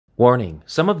Warning,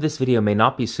 some of this video may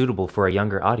not be suitable for a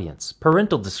younger audience.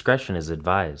 Parental discretion is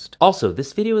advised. Also,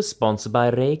 this video is sponsored by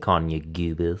Raycon, you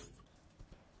goobers.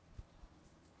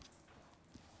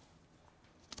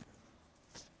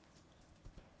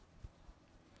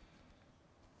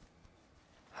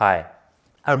 Hi,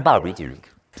 I'm Bobby Duke.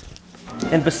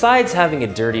 And besides having a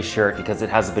dirty shirt because it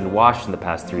hasn't been washed in the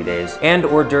past 3 days, and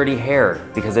or dirty hair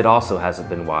because it also hasn't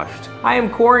been washed, I am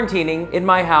quarantining in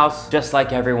my house just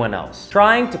like everyone else,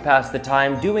 trying to pass the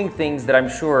time doing things that I'm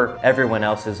sure everyone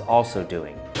else is also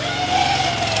doing.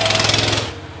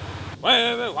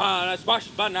 Squash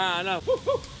banana.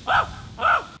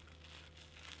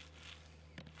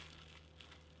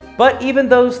 But even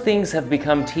those things have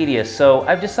become tedious, so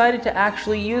I've decided to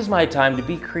actually use my time to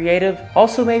be creative,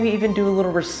 also maybe even do a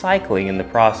little recycling in the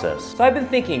process. So I've been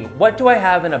thinking, what do I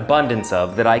have an abundance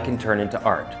of that I can turn into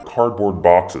art? Cardboard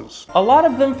boxes. A lot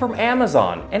of them from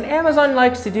Amazon. And Amazon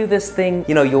likes to do this thing,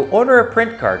 you know, you'll order a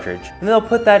print cartridge, and they'll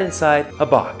put that inside a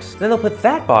box. Then they'll put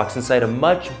that box inside a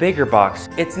much bigger box.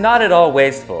 It's not at all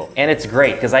wasteful. And it's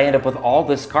great, because I end up with all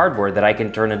this cardboard that I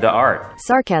can turn into art.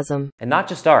 Sarcasm. And not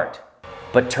just art,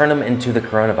 but turn them into the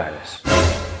coronavirus.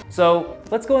 So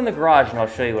let's go in the garage and I'll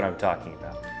show you what I'm talking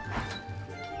about.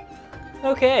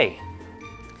 Okay,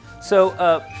 so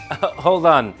hold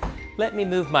on. Let me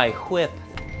move my whip.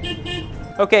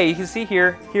 Okay, you can see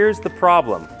here, here's the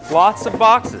problem. Lots of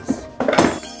boxes.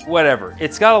 Whatever,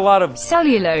 it's got a lot of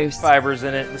cellulose fibers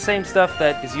in it, the same stuff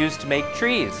that is used to make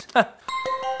trees.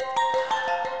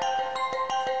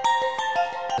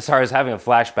 Sorry, I was having a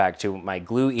flashback to my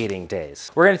glue eating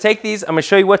days. We're gonna take these, I'm gonna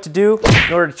show you what to do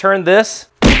in order to turn this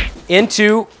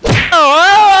into...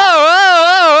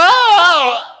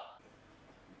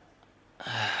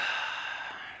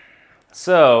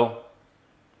 So,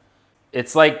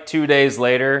 it's like 2 days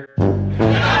later.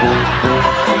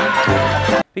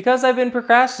 Because I've been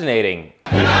procrastinating.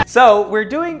 So we're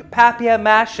doing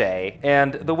papier-mâché,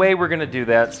 and the way we're gonna do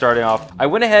that, starting off, I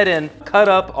went ahead and cut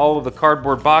up all of the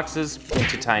cardboard boxes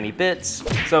into tiny bits.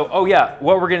 So, oh yeah,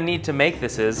 what we're gonna need to make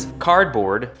this is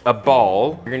cardboard, a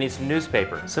ball, you're gonna need some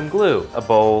newspaper, some glue, a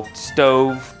bowl,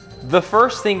 stove. The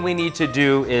first thing we need to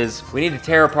do is we need to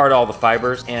tear apart all the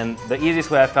fibers, and the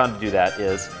easiest way I've found to do that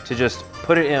is to just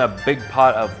put it in a big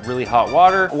pot of really hot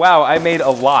water. Wow, I made a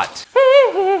lot.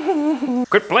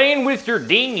 Quit playing with your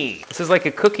dinghy. This is like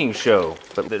a cooking show,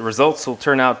 but the results will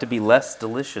turn out to be less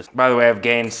delicious. By the way, I've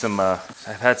gained some,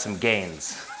 I've had some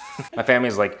gains. My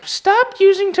family's like, stop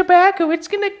using tobacco, it's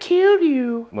gonna kill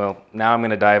you. Well, now I'm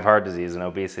gonna die of heart disease and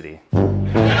obesity.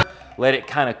 Let it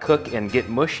kind of cook and get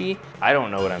mushy. I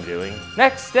don't know what I'm doing.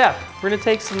 Next step, we're gonna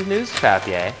take some news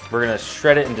papier. We're gonna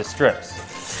shred it into strips.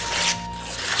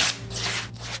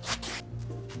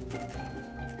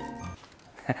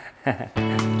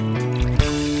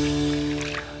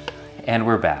 And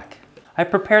we're back. I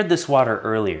prepared this water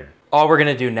earlier. All we're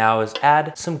gonna do now is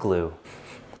add some glue.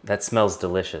 That smells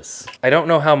delicious. I don't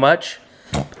know how much,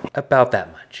 about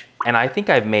that much. And I think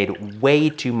I've made way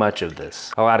too much of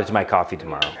this. I'll add it to my coffee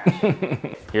tomorrow.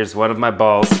 Here's one of my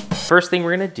balls. First thing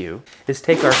we're gonna do is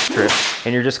take our strips,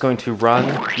 and you're just going to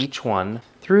run each one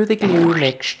through the glue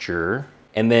mixture,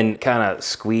 and then kind of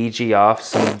squeegee off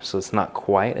some so it's not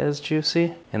quite as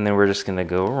juicy. And then we're just gonna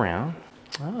go around.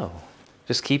 Oh,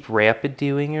 just keep rapid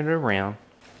doing it around.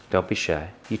 Don't be shy.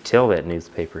 You tell that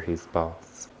newspaper who's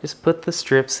boss. Just put the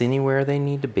strips anywhere they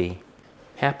need to be.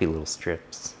 Happy little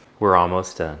strips. We're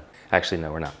almost done. Actually,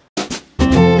 no, we're not.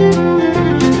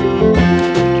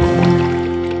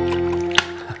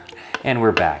 And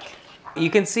we're back. You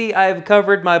can see I've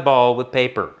covered my ball with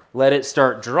paper. Let it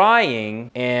start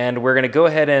drying, and we're gonna go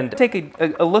ahead and take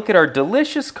a look at our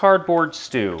delicious cardboard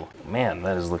stew. Man,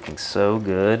 that is looking so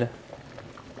good.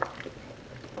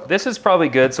 This is probably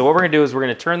good, so what we're gonna do is we're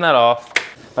gonna turn that off.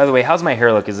 By the way, how's my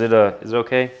hair look? Is it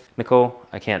okay? Nicole,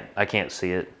 I can't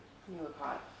see it. You look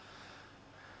hot.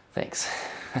 Thanks.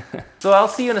 So I'll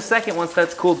see you in a second once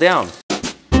that's cooled down.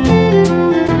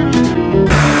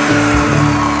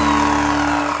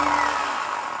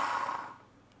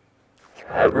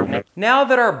 Now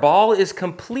that our ball is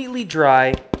completely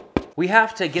dry, we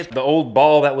have to get the old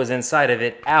ball that was inside of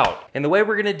it out. And the way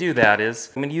we're gonna do that is,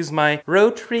 I'm gonna use my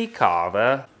rotary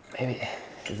carver. Maybe,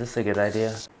 is this a good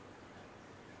idea?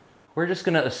 We're just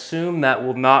gonna assume that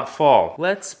will not fall.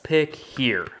 Let's pick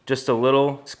here, just a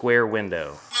little square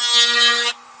window.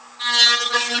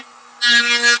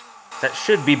 That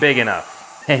should be big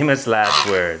enough. Famous last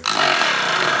words.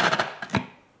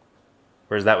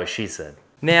 Or is that what she said?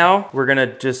 Now, we're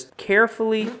gonna just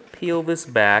carefully peel this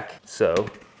back. So,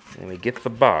 let me get the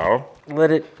ball.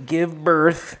 Let it give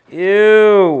birth.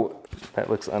 Ew! That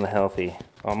looks unhealthy.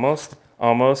 Almost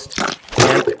almost.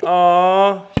 And,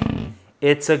 aww,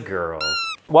 it's a girl.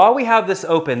 While we have this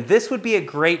open, this would be a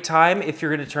great time if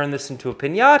you're gonna turn this into a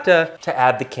piñata to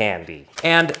add the candy.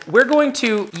 And we're going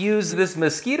to use this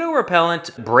mosquito repellent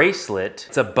bracelet.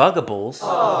 It's a Bugables.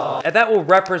 And that will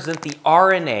represent the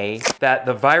RNA that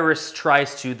the virus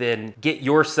tries to then get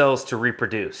your cells to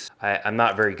reproduce. I'm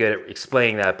not very good at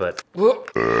explaining that, but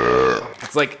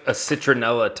it's like a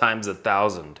citronella times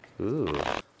 1,000. Ooh.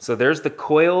 So there's the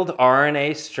coiled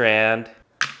RNA strand,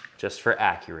 just for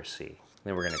accuracy.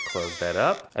 Then we're gonna close that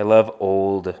up. I love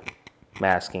old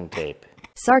masking tape.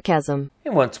 Sarcasm.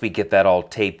 And once we get that all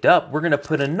taped up, we're gonna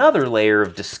put another layer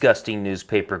of disgusting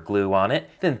newspaper glue on it,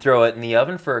 then throw it in the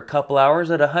oven for a couple hours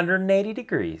at 180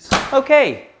 degrees.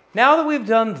 Okay, now that we've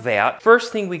done that,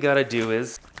 first thing we gotta do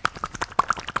is,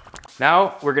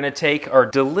 now we're gonna take our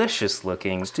delicious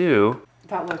looking stew.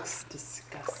 That looks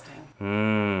disgusting.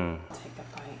 Mmm. Take a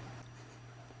bite.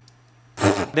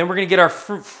 Then we're gonna get our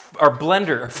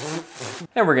blender,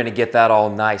 and we're gonna get that all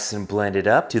nice and blended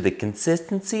up to the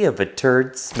consistency of a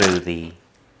turd smoothie.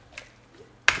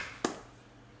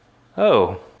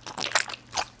 Oh,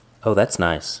 that's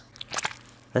nice.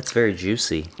 That's very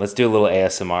juicy. Let's do a little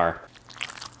ASMR.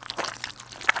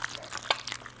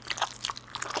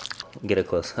 Get a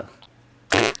close up.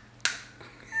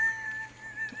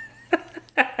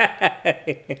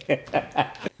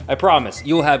 I promise,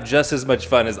 you'll have just as much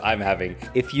fun as I'm having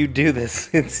if you do this.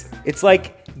 It's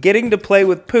like getting to play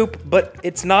with poop, but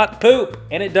it's not poop,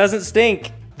 and it doesn't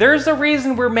stink. There's a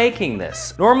reason we're making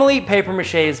this. Normally, paper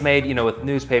mache is made, you know, with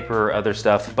newspaper or other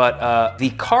stuff, but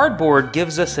the cardboard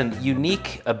gives us a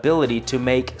unique ability to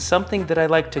make something that I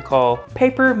like to call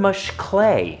paper mache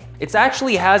clay. It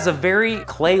actually has a very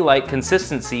clay-like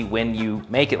consistency when you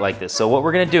make it like this. So what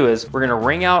we're gonna do is we're gonna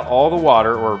wring out all the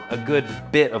water, or a good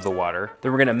bit of the water.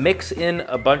 Then we're gonna mix in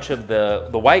a bunch of the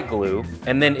white glue,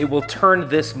 and then it will turn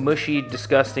this mushy,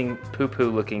 disgusting, poo-poo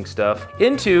looking stuff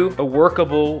into a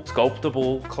workable,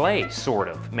 sculptable clay, sort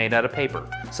of, made out of paper.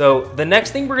 So the next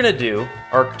thing we're gonna do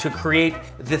are to create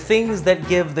the things that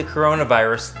give the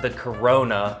coronavirus the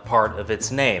corona part of its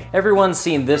name. Everyone's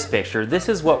seen this picture. This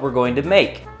is what we're going to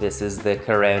make. This is the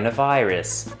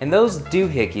coronavirus. And those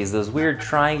doohickeys, those weird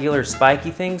triangular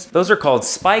spiky things, those are called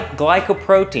spike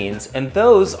glycoproteins, and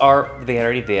those are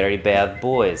very, very bad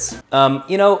boys.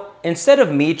 You know, instead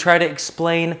of me try to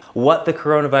explain what the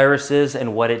coronavirus is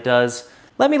and what it does,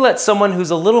 let someone who's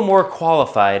a little more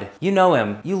qualified. You know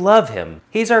him, you love him.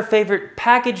 He's our favorite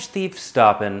package thief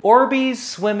stoppin', Orbeez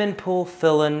swimming pool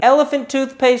fillin', elephant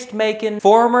toothpaste making,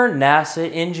 former NASA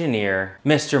engineer,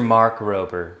 Mr. Mark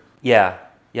Rober. Yeah,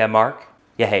 Mark?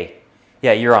 Yeah, hey.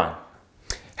 Yeah, you're on.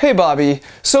 Hey, Bobby.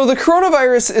 So the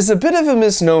coronavirus is a bit of a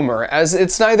misnomer, as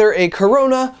it's neither a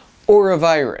corona or a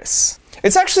virus.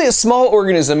 It's actually a small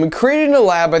organism created in a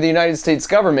lab by the United States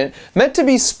government, meant to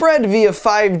be spread via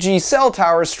 5G cell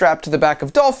towers strapped to the back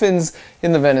of dolphins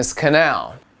in the Venice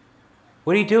Canal.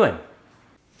 What are you doing?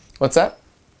 What's that?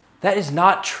 That is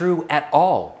not true at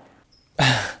all.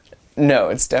 No,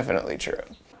 it's definitely true.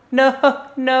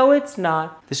 No, it's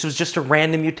not. This was just a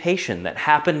random mutation that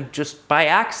happened just by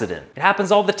accident. It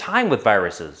happens all the time with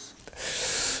viruses.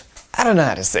 I don't know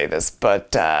how to say this,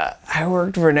 but I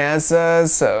worked for NASA,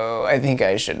 so I think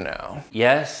I should know.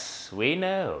 Yes, we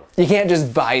know. You can't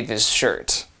just buy this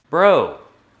shirt. Bro.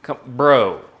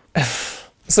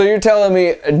 So you're telling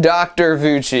me Dr.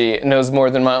 Vucci knows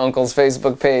more than my uncle's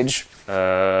Facebook page?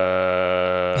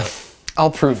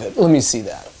 I'll prove it. Let me see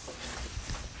that.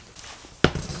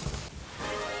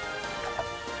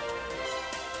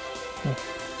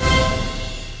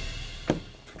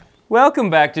 Welcome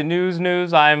back to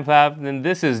News. I'm Fab, and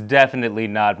this is definitely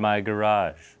not my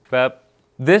garage. But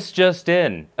this just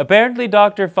in. Apparently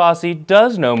Dr. Fossey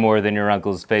does know more than your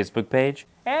uncle's Facebook page.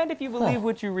 And if you believe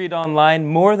what you read online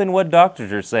more than what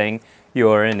doctors are saying,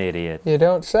 you're an idiot. You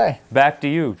don't say. Back to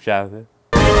you, Chowder.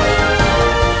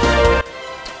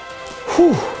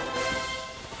 Whew.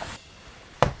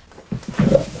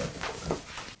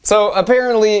 So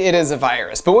apparently it is a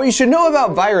virus, but what you should know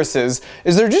about viruses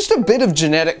is they're just a bit of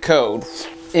genetic code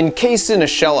encased in a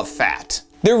shell of fat.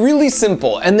 They're really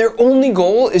simple, and their only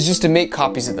goal is just to make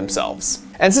copies of themselves.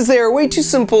 And since they are way too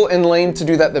simple and lame to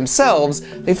do that themselves,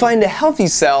 they find a healthy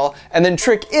cell and then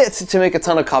trick it to make a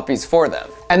ton of copies for them.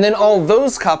 And then all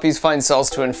those copies find cells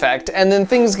to infect, and then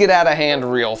things get out of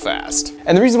hand real fast.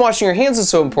 And the reason washing your hands is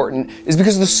so important is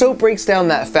because the soap breaks down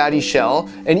that fatty shell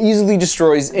and easily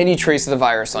destroys any trace of the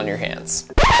virus on your hands.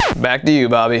 Back to you,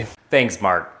 Bobby. Thanks,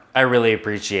 Mark. I really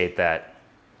appreciate that.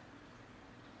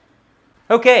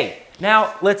 Okay,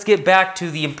 now let's get back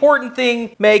to the important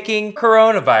thing, making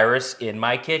coronavirus in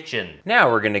my kitchen.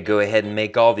 Now we're gonna go ahead and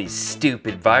make all these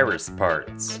stupid virus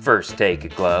parts. First take a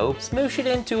globe, smoosh it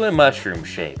into a mushroom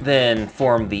shape. Then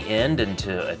form the end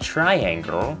into a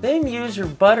triangle. Then use your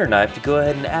butter knife to go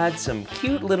ahead and add some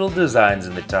cute little designs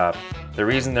in the top. The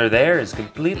reason they're there is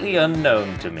completely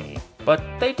unknown to me, but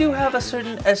they do have a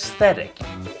certain aesthetic.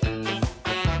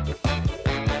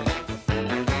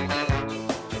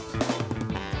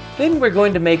 Then we're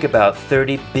going to make about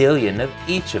 30 billion of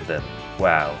each of them.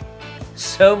 Wow,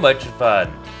 so much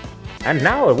fun. And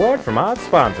now a word from our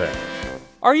sponsor.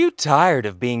 Are you tired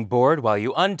of being bored while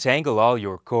you untangle all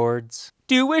your cords?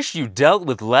 Do you wish you dealt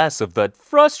with less of that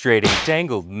frustrating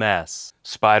tangled mess?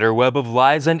 Spider web of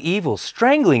lies and evil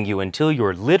strangling you until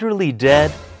you're literally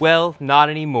dead? Well, not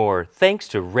anymore, thanks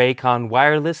to Raycon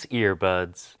wireless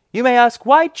earbuds. You may ask,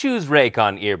 why choose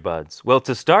Raycon earbuds? Well,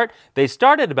 to start, they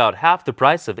start at about half the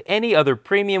price of any other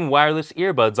premium wireless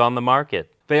earbuds on the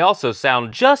market. They also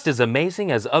sound just as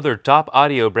amazing as other top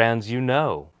audio brands you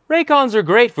know. Raycons are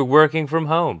great for working from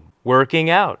home, working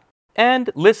out, and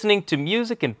listening to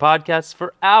music and podcasts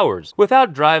for hours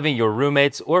without driving your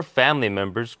roommates or family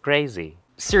members crazy.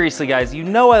 Seriously guys, you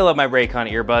know I love my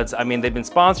Raycon earbuds. I mean, they've been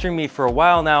sponsoring me for a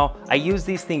while now. I use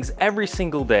these things every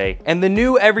single day. And the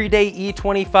new Everyday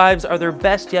E25s are their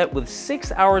best yet with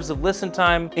 6 hours of listen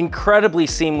time, incredibly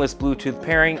seamless Bluetooth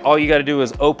pairing. All you gotta do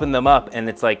is open them up and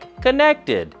it's like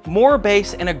connected. More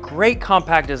bass and a great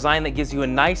compact design that gives you a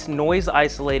nice noise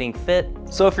isolating fit.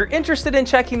 So if you're interested in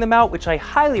checking them out, which I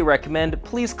highly recommend,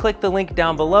 please click the link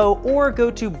down below or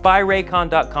go to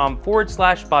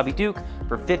buyraycon.com/Bobby Duke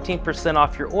for 15%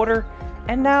 off your order.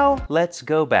 And now let's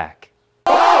go back.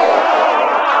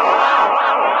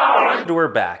 We're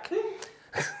back.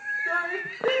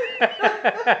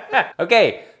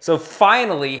 Okay, so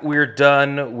finally we're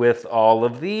done with all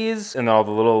of these and all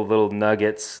the little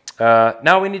nuggets.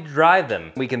 Now we need to dry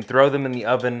them. We can throw them in the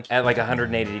oven at like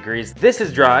 180 degrees. This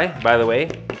is dry, by the way,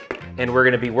 and we're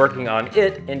gonna be working on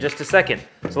it in just a second.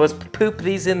 So let's poop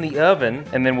these in the oven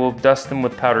and then we'll dust them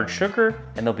with powdered sugar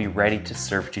and they'll be ready to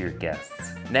serve to your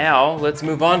guests. Now let's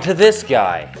move on to this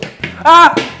guy.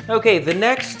 Ah! Okay, the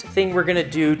next thing we're gonna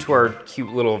do to our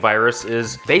cute little virus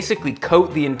is basically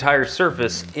coat the entire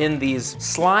surface in these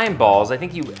slime balls. I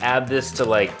think you add this to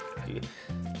like,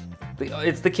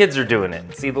 the kids are doing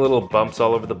it. See the little bumps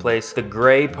all over the place? The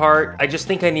gray part, I just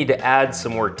think I need to add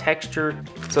some more texture.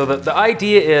 So the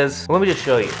idea is, let me just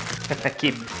show you. I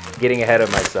keep getting ahead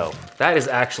of myself. That is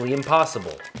actually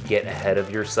impossible. Get ahead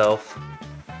of yourself.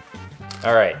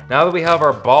 All right, now that we have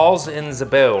our balls in the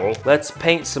bowl, let's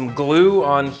paint some glue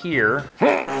on here.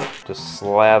 Just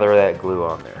slather that glue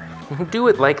on there. Do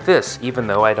it like this, even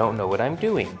though I don't know what I'm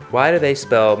doing. Why do they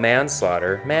spell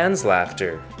manslaughter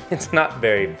manslaughter? It's not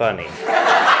very funny.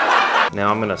 Now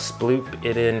I'm gonna sploop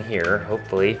it in here.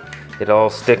 Hopefully it all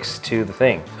sticks to the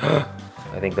thing.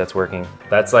 I think that's working.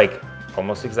 That's like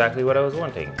almost exactly what I was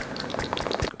wanting.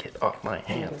 Get off my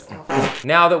hands.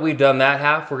 Now that we've done that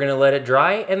half, we're gonna let it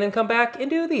dry and then come back and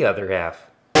do the other half.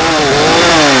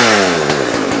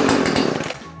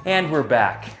 And we're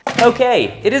back.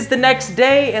 Okay, it is the next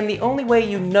day, and the only way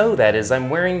you know that is I'm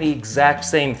wearing the exact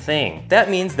same thing. That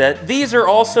means that these are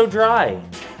also dry.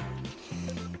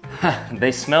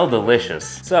 They smell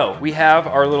delicious. So we have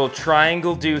our little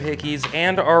triangle doohickeys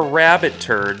and our rabbit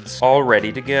turds all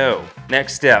ready to go.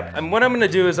 Next step, and what I'm gonna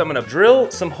do is I'm gonna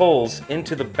drill some holes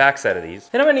into the backside of these.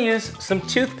 Then I'm gonna use some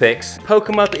toothpicks, poke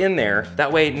them up in there.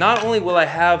 That way, not only will I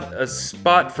have a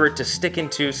spot for it to stick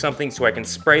into something so I can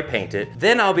spray paint it,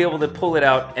 then I'll be able to pull it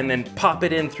out and then pop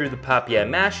it in through the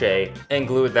papier-mâché and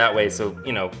glue it that way. So,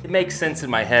 you know, it makes sense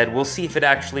in my head. We'll see if it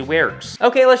actually works.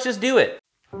 Okay, let's just do it.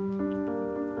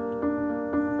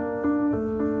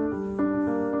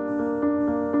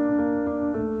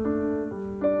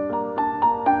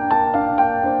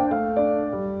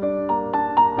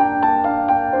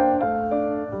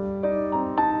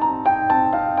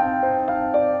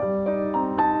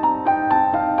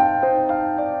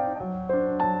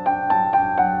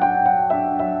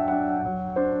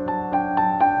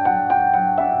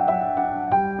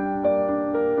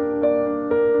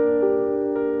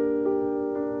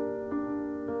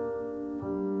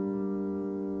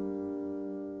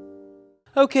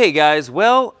 Okay guys,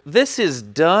 well, this is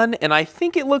done and I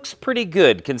think it looks pretty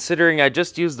good considering I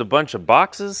just used a bunch of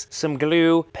boxes, some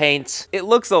glue, paints. It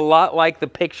looks a lot like the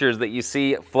pictures that you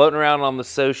see floating around on the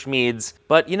social medias,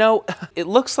 but you know, it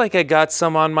looks like I got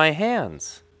some on my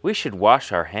hands. We should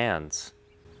wash our hands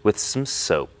with some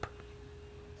soap.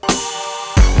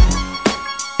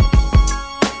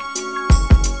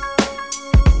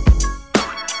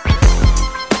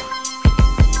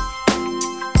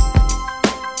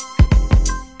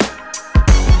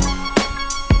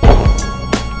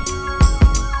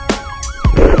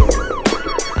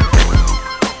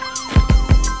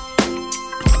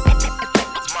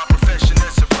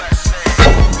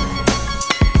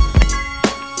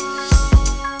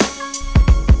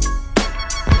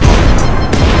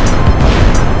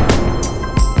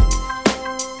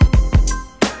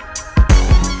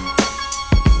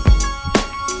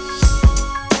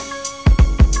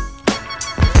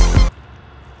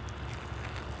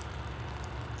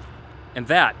 And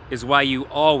that is why you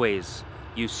always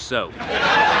use soap.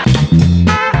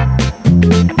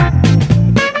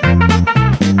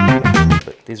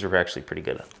 But these are actually pretty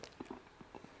good.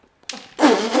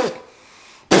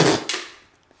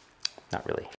 Not really.